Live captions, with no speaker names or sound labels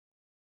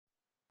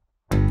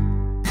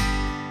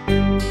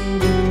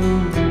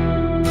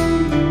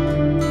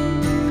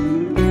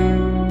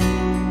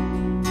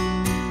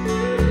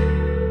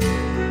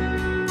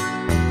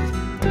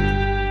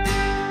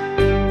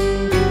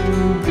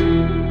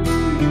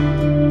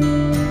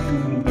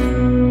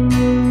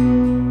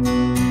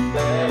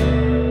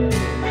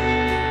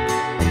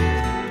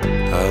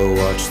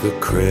the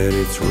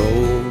credits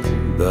roll,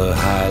 the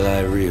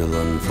highlight reel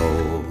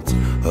unfolds,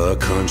 a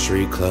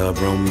country club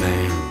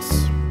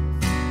romance.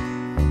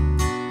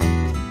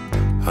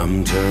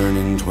 I'm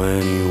turning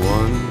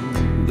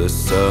 21, the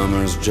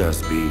summer's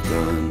just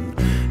begun.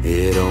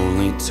 It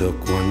only took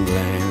one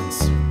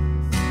glance.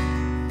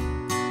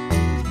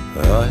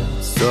 I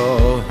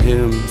saw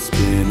him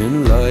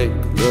spinning like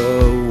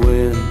the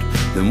wind.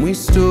 Then we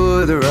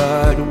stood there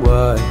eye to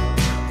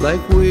eye,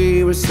 like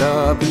we were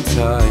stopping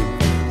time.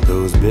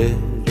 Those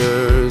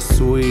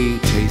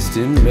bittersweet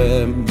tasting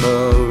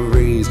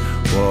memories,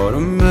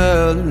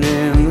 watermelon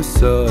in the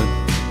sun.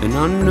 And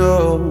I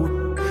know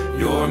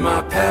you're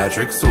my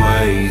Patrick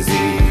Swayze.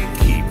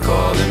 Keep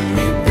calling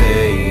me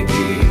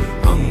baby,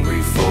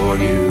 hungry for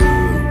you.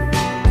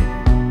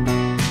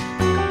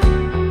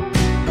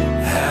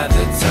 Had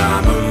the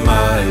time of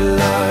my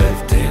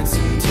life,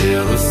 dancing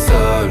till the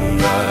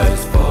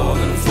sunrise,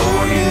 falling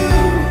for you.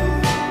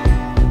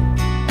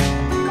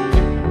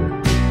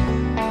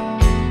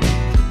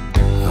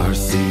 Our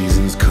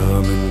seasons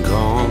come and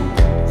gone,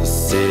 the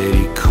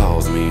city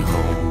calls me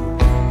home,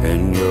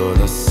 and you're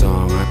the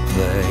song I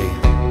play.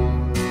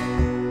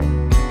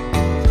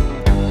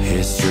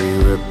 History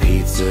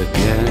repeats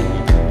again,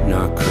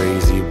 not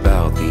crazy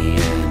about the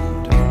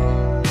end.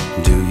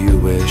 Do you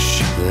wish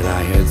that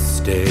I had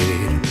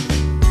stayed?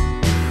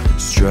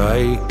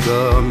 Strike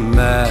a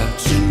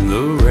match and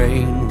the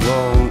rain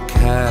won't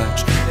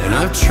catch. And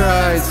I've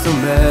tried so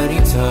many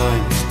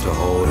times to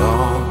hold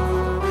on.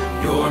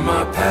 You're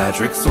my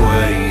Patrick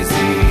Swayze.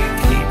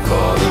 Keep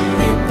calling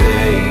me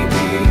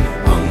baby,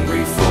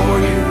 hungry for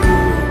you.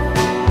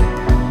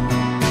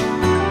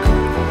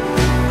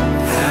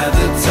 Had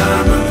the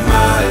time of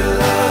my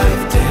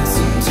life,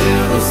 dancing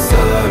till the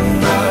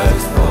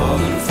sunrise,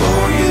 falling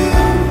for you.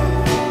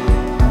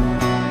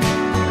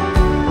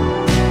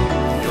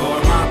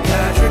 You're my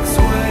Patrick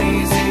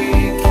Swayze.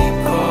 Keep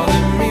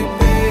calling me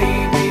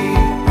baby,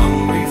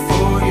 hungry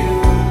for you.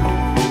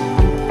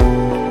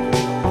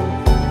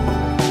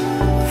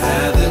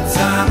 Had the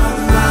time of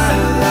my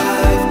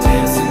life,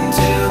 dancing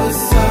till the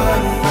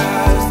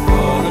sunrise,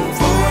 falling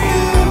for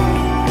you.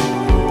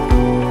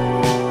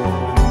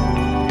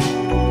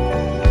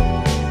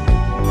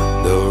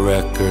 The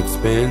record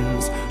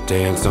spins,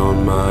 dance on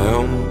my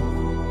own.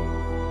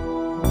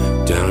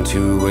 Down a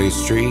two-way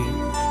street,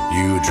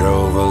 you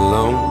drove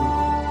alone.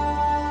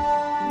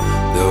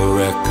 The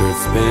record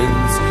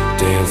spins,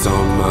 dance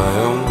on my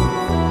own.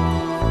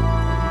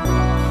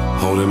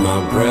 Holding my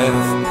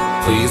breath,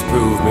 please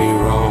prove me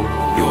wrong.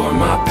 You're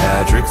my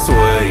Patrick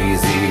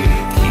Swayze.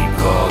 Keep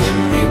calling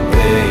me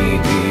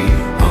baby,